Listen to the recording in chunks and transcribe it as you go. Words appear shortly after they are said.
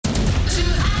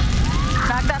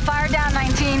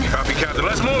Copy, Captain.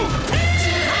 Let's move.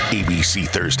 ABC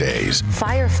Thursdays.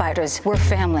 Firefighters, we're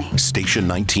family. Station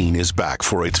 19 is back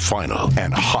for its final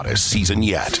and hottest season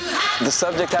yet. The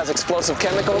subject has explosive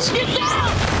chemicals.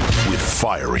 With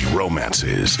fiery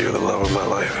romances. You're the love of my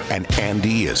life. And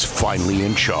Andy is finally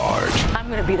in charge. I'm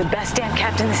going to be the best damn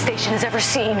captain the station has ever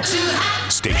seen.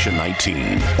 Station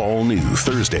 19. All new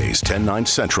Thursdays, 10/9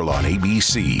 Central on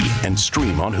ABC and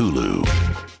stream on Hulu.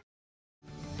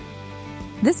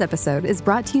 This episode is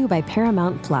brought to you by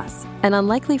Paramount Plus. An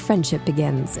unlikely friendship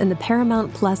begins in the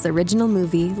Paramount Plus original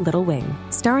movie Little Wing,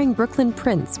 starring Brooklyn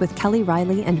Prince with Kelly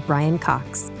Riley and Brian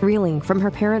Cox. Reeling from her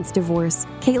parents' divorce,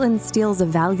 Caitlin steals a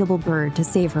valuable bird to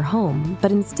save her home,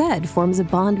 but instead forms a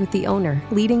bond with the owner,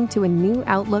 leading to a new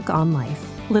outlook on life.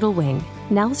 Little Wing,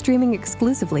 now streaming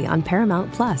exclusively on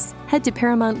Paramount Plus. Head to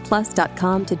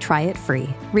ParamountPlus.com to try it free.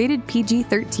 Rated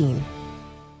PG-13.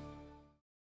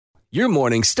 Your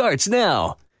morning starts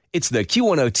now. It's the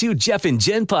Q102 Jeff and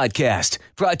Jen podcast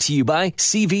brought to you by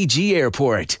CVG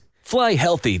Airport. Fly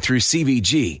healthy through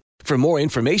CVG. For more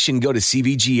information, go to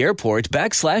CVG Airport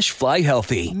 /fly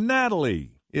healthy.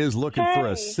 Natalie is looking for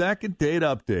a second date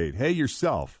update. Hey,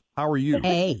 yourself. How are you?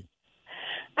 Hey.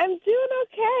 I'm doing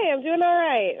okay. I'm doing all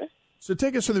right. So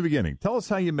take us from the beginning. Tell us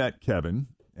how you met Kevin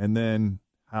and then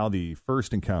how the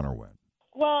first encounter went.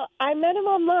 Well, I met him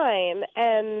online,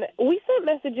 and we sent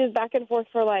messages back and forth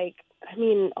for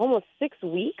almost 6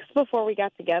 weeks before we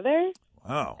got together.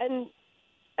 Wow. And,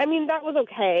 that was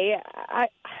okay.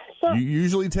 You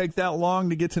usually take that long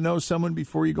to get to know someone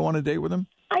before you go on a date with them?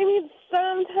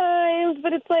 Sometimes,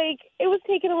 but it's it was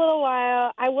taking a little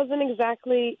while. I wasn't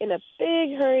exactly in a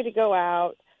big hurry to go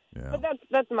out. Yeah. But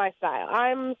that's my style.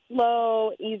 I'm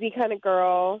slow, easy kind of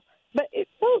girl. But it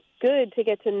felt good to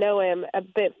get to know him a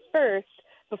bit first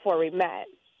before we met.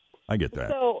 I get that.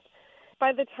 So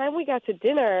by the time we got to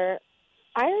dinner,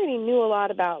 I already knew a lot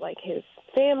about his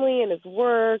family and his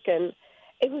work, and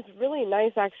it was really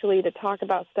nice actually to talk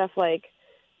about stuff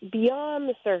beyond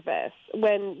the surface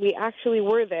when we actually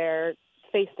were there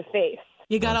face to face.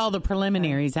 You got all the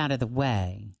preliminaries out of the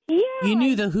way. Yeah. You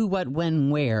knew the who, what, when,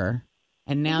 where,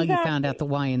 and now Exactly. you found out the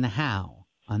why and the how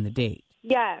on the date.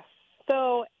 Yes.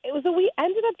 So we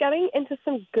ended up getting into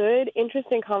some good,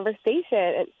 interesting conversation.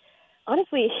 And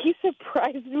honestly, he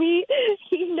surprised me.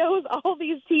 He knows all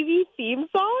these TV theme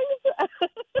songs.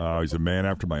 Oh, he's a man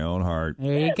after my own heart.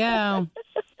 There you go.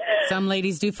 Some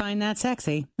ladies do find that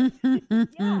sexy. Yeah,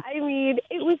 it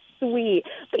was sweet.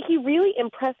 But he really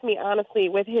impressed me, honestly,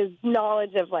 with his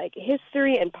knowledge of,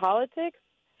 history and politics.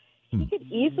 He could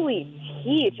easily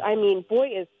teach.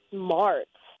 Boy is smart.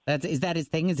 Is that his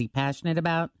thing? Is he passionate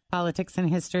about politics and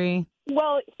history?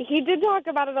 Well, he did talk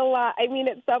about it a lot.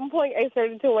 At some point I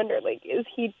started to wonder, is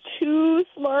he too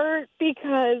smart?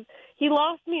 Because he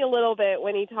lost me a little bit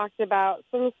when he talked about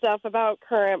some stuff about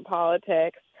current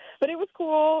politics. But it was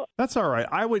cool. That's all right.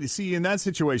 I would see in that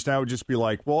situation, I would just be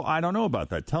like, well, I don't know about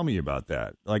that. Tell me about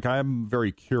that. I'm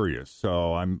very curious.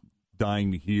 So I'm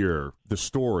dying to hear the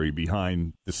story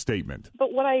behind the statement.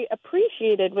 But what I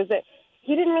appreciated was that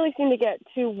he didn't really seem to get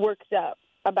too worked up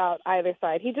about either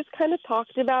side. He just kind of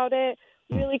talked about it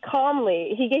really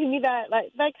calmly. He gave me that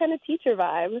kind of teacher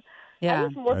vibe. Yeah. I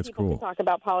wish more That's people cool. could talk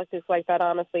about politics like that,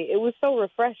 honestly. It was so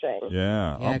refreshing.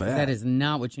 Yeah, Yeah, I'll because bet. that is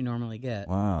not what you normally get.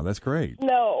 Wow, that's great.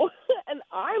 No. And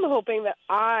I'm hoping that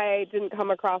I didn't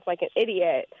come across like an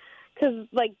idiot. Because,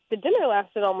 the dinner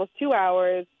lasted almost 2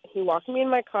 hours. He walked me in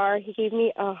my car. He gave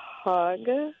me a hug.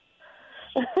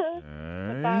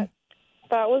 Okay.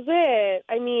 That was it.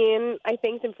 I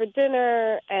thanked him for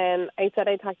dinner, and I said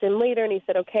I'd talk to him later, and he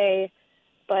said okay.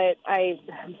 But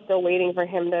I'm still waiting for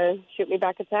him to shoot me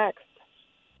back a text.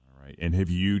 All right. And have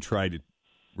you tried to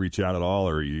reach out at all,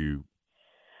 or are you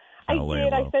I kind of laying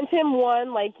did. I low? sent him one,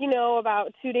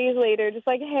 about 2 days later, just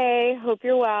hey, hope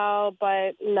you're well,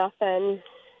 but nothing.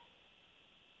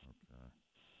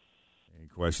 Any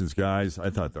questions, guys? I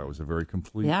thought that was a very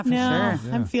complete. Yeah, for sure. Yeah.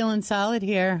 I'm feeling solid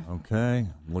here. Okay.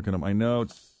 I'm looking at my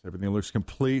notes. Everything looks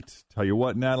complete. Tell you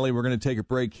what, Natalie, we're going to take a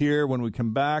break here. When we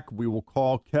come back, we will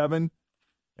call Kevin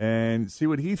and see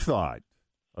what he thought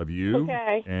of you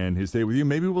Okay. and his date with you.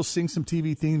 Maybe we'll sing some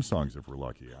TV theme songs if we're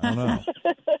lucky. I don't know.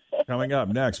 Coming up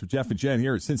next with Jeff and Jen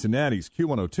here at Cincinnati's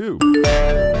Q102.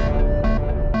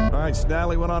 All right, so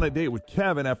Natalie went on a date with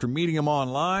Kevin after meeting him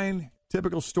online.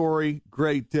 Typical story,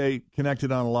 great date,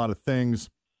 connected on a lot of things.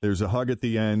 There's a hug at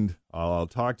the end. I'll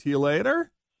talk to you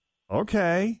later.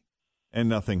 Okay. And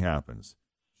nothing happens.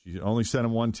 She only sent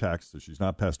him one text, so she's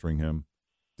not pestering him.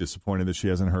 Disappointed that she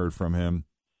hasn't heard from him.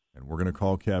 And we're going to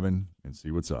call Kevin and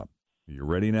see what's up. You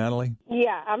ready, Natalie?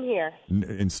 Yeah, I'm here.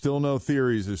 And still no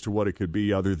theories as to what it could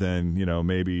be other than,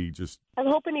 maybe just... I'm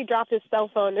hoping he dropped his cell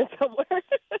phone in somewhere.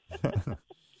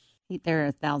 There are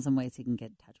 1,000 ways he can get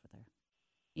in touch with her.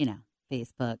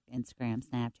 Facebook, Instagram,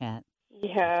 Snapchat.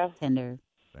 Yeah. Tinder.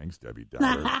 Thanks, Debbie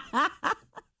Dowder.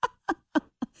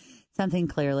 Something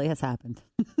clearly has happened.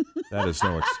 That is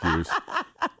no excuse.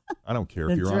 I don't care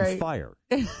if you're on fire.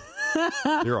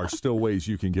 There are still ways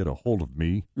you can get a hold of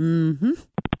me. Mm-hmm.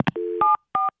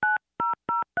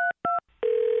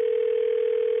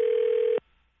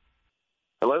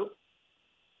 Hello?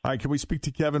 Hi, can we speak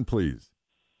to Kevin, please?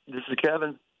 This is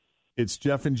Kevin. It's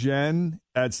Jeff and Jen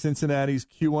at Cincinnati's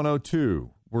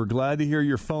Q102. We're glad to hear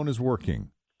your phone is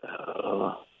working.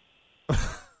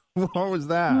 What was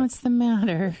that? What's the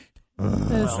matter?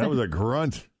 That was a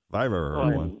grunt if I've ever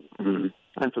heard one.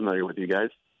 I'm familiar with you guys.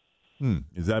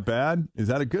 Is that bad? Is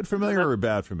that a good familiar or a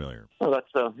bad familiar? Oh, that's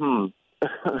a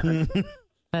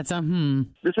That's a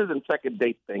This isn't second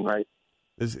date thing, right?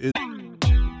 This is...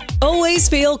 Always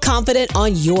feel confident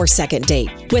on your second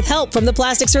date. With help from the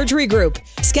Plastic Surgery Group.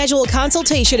 Schedule a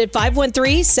consultation at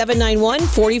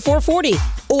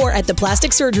 513-791-4440 or at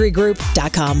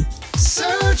theplasticsurgerygroup.com.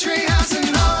 Surgery has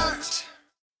an art.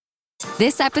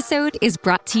 This episode is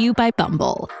brought to you by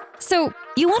Bumble. So,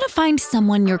 you want to find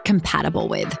someone you're compatible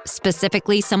with,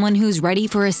 specifically someone who's ready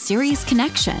for a serious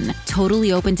connection,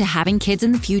 totally open to having kids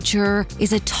in the future,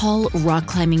 is a tall,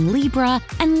 rock-climbing Libra,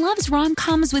 and loves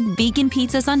rom-coms with vegan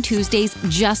pizzas on Tuesdays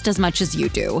just as much as you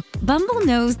do. Bumble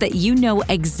knows that you know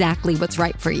exactly what's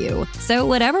right for you. So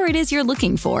whatever it is you're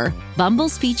looking for,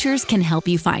 Bumble's features can help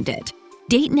you find it.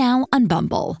 Date now on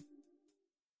Bumble.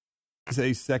 It's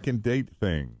a second date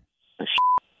thing.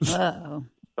 Uh-oh.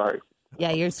 Sorry.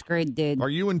 Yeah, you're screwed, dude. Are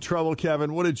you in trouble,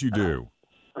 Kevin? What did you do?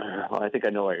 Well, I think I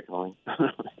know why you're calling.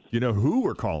 You know who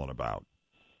we're calling about?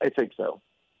 I think so.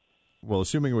 Well,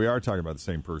 assuming we are talking about the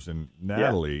same person,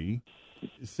 Natalie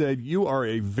said you are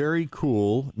a very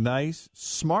cool, nice,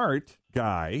 smart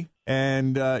guy,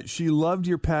 and she loved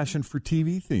your passion for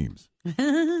TV themes.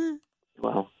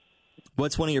 Well,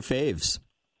 what's one of your faves?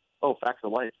 Oh, Facts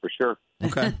of Life, for sure.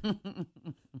 Okay.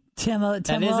 Tim,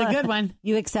 that is a good one.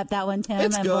 You accept that one, Tim?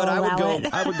 It's and good. we'll I would allow go.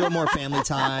 it. I would go more Family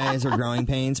Ties or Growing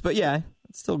Pains, but yeah,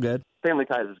 it's still good. Family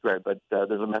Ties is great, but there's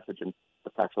a message in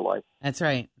the Facts of Life. That's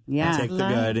right. Yeah. You take the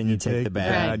good and you take the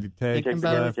bad. Right. You take You take the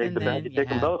good, you take the bad, you take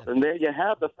them both, and there you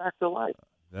have the Facts of Life.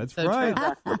 That's So right. true.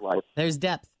 Facts of Life. There's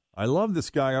depth. I love this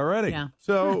guy already. Yeah.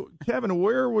 So, Kevin,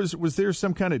 where was there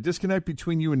some kind of disconnect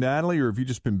between you and Natalie, or have you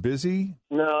just been busy?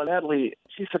 No, Natalie,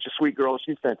 she's such a sweet girl.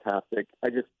 She's fantastic. I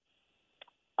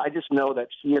just know that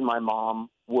she and my mom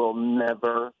will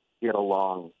never get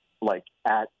along, like,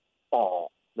 at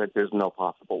all. That there's no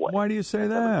possible way. Why do you say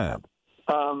that?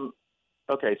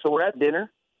 Okay, so we're at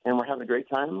dinner, and we're having a great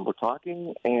time. We're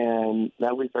talking, and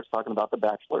Natalie starts talking about The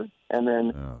Bachelor. And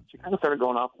then she kind of started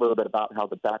going off a little bit about how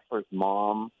The Bachelor's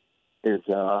mom is,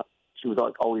 she was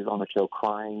like always on the show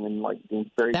crying and like being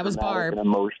very That was dramatic Barb. and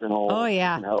emotional. Oh,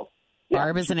 yeah. You know.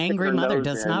 Barb is she an sticks angry her mother, nose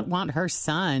does in. not want her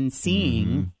son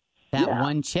seeing that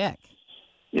one chick.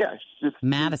 Yeah, she's just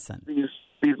Madison.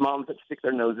 These moms that stick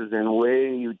their noses in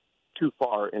way too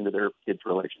far into their kids'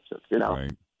 relationships, you know.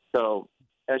 Right. So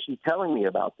as she's telling me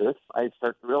about this, I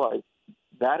start to realize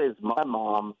that is my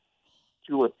mom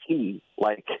to a T.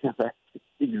 Like, that's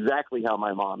exactly how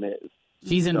my mom is.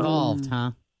 She's involved,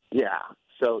 huh? Yeah.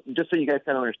 So just so you guys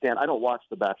kind of understand, I don't watch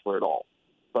The Bachelor at all.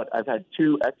 But I've had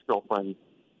two ex-girlfriends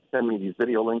send me these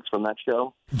video links from that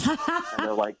show. And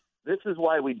they're like, this is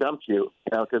why we dumped you,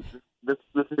 because this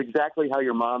is exactly how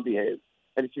your mom behaves.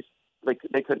 And it's just, like,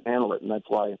 they couldn't handle it, and that's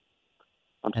why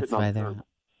I'm That's sitting why on they're. the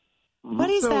What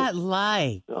is that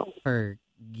like for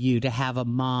you to have a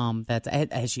mom that's?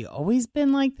 Has she always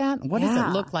been like that? What does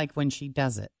it look like when she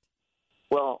does it?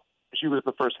 Well, she was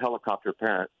the first helicopter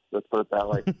parent. Let's put it that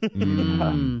way.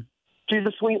 Mm. She's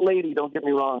a sweet lady. Don't get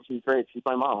me wrong. She's great. She's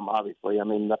my mom, obviously. I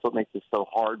mean, that's what makes it so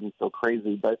hard and so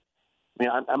crazy. But I mean,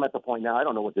 I'm at the point now. I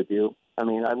don't know what to do. I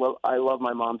mean, I love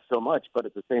my mom so much, but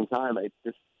at the same time,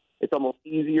 it's almost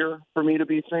easier for me to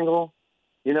be single,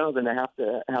 than to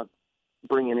have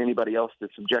bring in anybody else to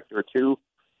subject her to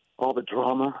all the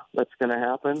drama that's going to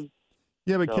happen.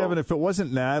 Yeah, but Kevin, if it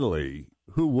wasn't Natalie,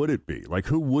 who would it be? Like,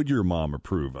 who would your mom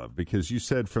approve of? Because you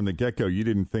said from the get-go you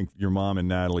didn't think your mom and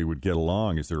Natalie would get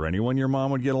along. Is there anyone your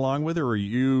mom would get along with, or are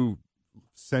you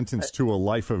sentenced to a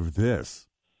life of this?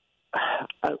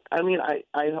 I mean,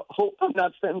 I hope I'm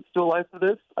not sentenced to a life of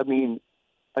this. I mean,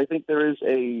 I think there is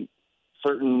a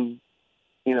certain,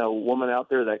 woman out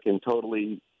there that can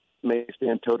totally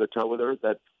stand toe-to-toe with her.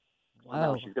 That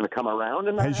she's going to come around.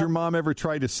 And Has your mom ever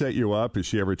tried to set you up? Has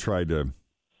she ever tried to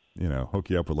hook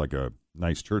you up with like a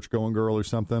nice church-going girl or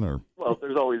something? Or well,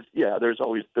 there's always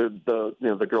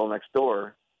the girl next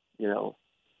door.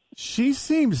 She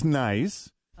seems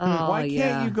nice. Oh, why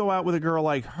can't you go out with a girl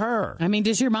like her? I mean,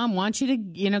 does your mom want you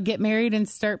to, get married and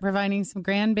start providing some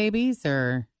grandbabies,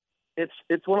 or?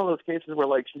 It's one of those cases where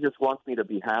like she just wants me to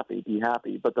be happy.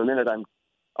 But the minute I'm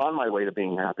on my way to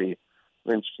being happy,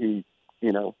 then she,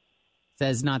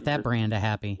 says not that brand of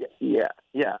happy. Yeah.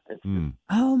 It's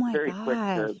oh my very quick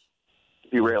to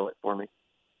derail it for me.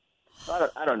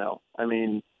 I don't know. I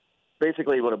mean,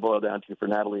 basically what it boiled down to for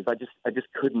Natalie is I just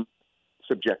couldn't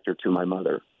subject her to my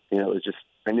mother. It was just,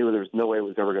 I knew there was no way it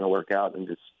was ever going to work out, and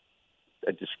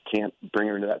I just can't bring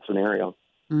her into that scenario.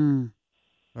 All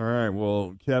right.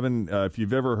 Well, Kevin, if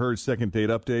you've ever heard Second Date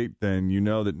Update, then you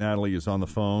know that Natalie is on the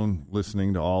phone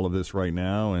listening to all of this right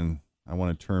now, and I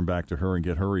want to turn back to her and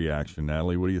get her reaction.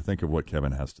 Natalie, what do you think of what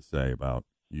Kevin has to say about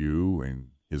you and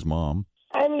his mom?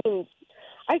 I mean,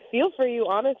 I feel for you,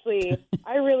 honestly.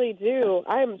 I really do.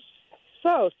 I'm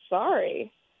so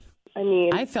sorry. I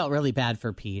mean, I felt really bad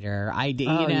for Peter.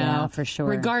 Yeah, for sure.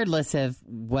 Regardless of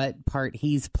what part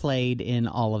he's played in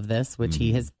all of this, which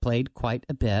he has played quite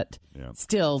a bit,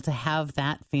 still to have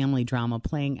that family drama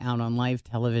playing out on live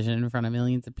television in front of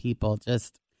millions of people,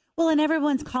 just... Well, and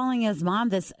everyone's calling his mom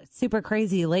this super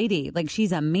crazy lady. Like,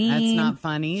 she's a mean. That's not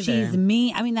funny either. She's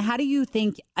mean. I mean, how do you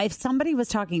think, if somebody was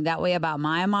talking that way about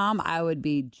my mom, I would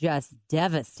be just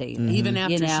devastated. Even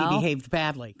after she behaved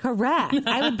badly. Correct.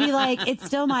 I would be like, it's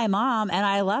still my mom, and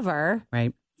I love her.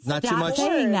 Right. Not Stop too much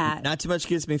saying that. Not too much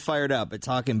gets me fired up, but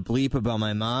talking bleep about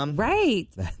my mom. Right.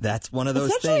 That's one of those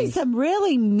Essentially things. some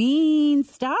really mean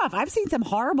stuff. I've seen some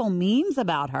horrible memes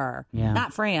about her. Yeah.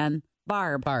 Not Fran.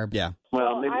 Barb. Yeah.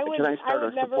 Well, maybe can I start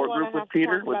a support group with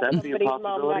Peter? Would that be a mom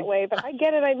possibility? that way, but I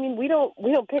get it. I mean, we don't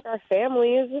pick our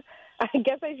families. I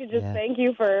guess I should just thank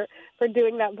you for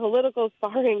doing that political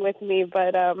sparring with me.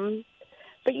 But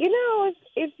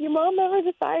if your mom ever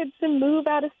decides to move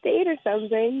out of state or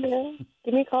something,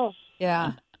 give me a call.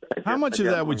 Yeah. How much of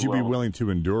that would you be willing to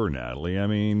endure, Natalie? I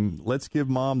mean, let's give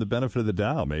Mom the benefit of the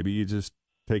doubt. Maybe you just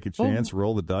take a chance,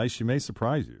 roll the dice. She may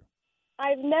surprise you.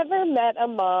 I've never met a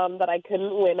mom that I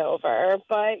couldn't win over,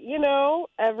 but,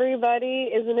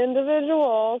 everybody is an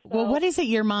individual. So. Well, what is it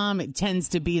your mom tends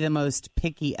to be the most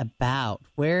picky about?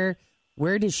 Where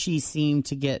does she seem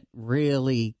to get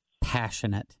really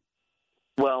passionate?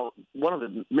 Well, one of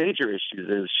the major issues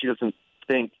is she doesn't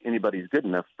think anybody's good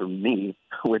enough for me,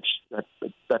 which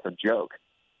that's a joke.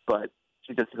 But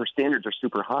her standards are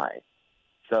super high.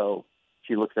 So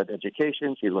she looks at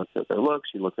education, she looks at their looks,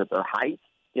 she looks at their height.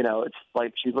 It's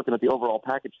like she's looking at the overall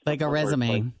package. Like a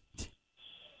resume.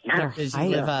 Does she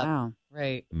live up? Wow.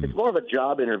 Right. It's more of a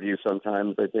job interview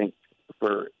sometimes, I think,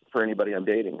 for anybody I'm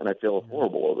dating, and I feel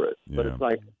horrible over it. But it's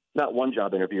like not one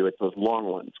job interview, it's those long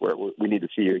ones where we need to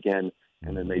see you again,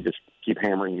 and then they just keep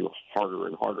hammering you harder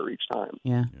and harder each time.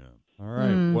 Yeah. All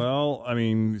right. Well, I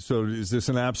mean, so is this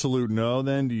an absolute no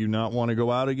then? Do you not want to go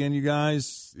out again, you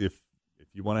guys? If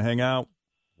you want to hang out,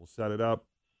 we'll set it up.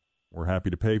 We're happy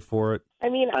to pay for it. I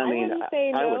wouldn't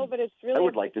say no, but it's really... I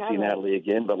would like to see Natalie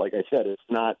again, but like I said, it's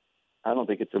not... I don't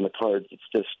think it's in the cards. It's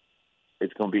just...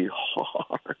 It's going to be a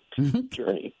hard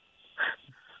journey.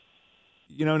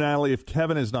 Natalie, if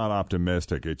Kevin is not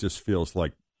optimistic, it just feels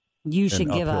like you should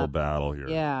an give uphill up. battle here.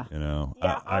 Yeah.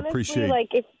 Yeah, I appreciate...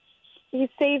 Like, if he's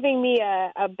saving me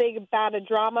a big bout of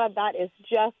drama, that is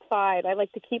just fine. I like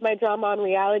to keep my drama on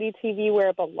reality TV where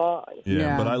it belongs.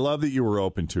 Yeah, but I love that you were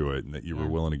open to it and that you were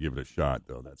willing to give it a shot,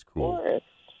 though. That's cool. Of course.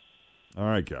 All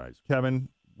right, guys. Kevin,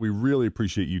 we really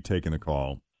appreciate you taking the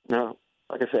call. No,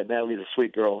 like I said, Natalie's a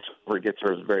sweet girl. Where it gets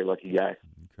her is a very lucky guy.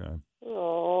 Okay.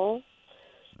 Aww.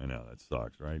 I know, that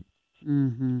sucks, right?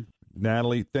 Mm-hmm.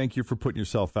 Natalie, thank you for putting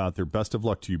yourself out there. Best of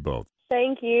luck to you both.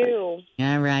 Thank you.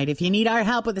 All right. If you need our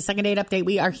help with the Second Date Update,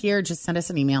 we are here. Just send us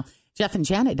an email. Jeff and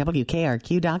Jen at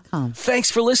WKRQ.com.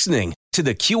 Thanks for listening to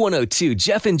the Q102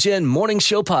 Jeff and Jen Morning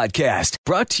Show podcast,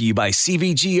 brought to you by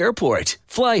CVG Airport.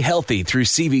 Fly healthy through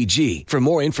CVG. For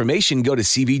more information, go to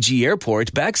CVG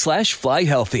Airport /fly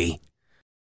healthy.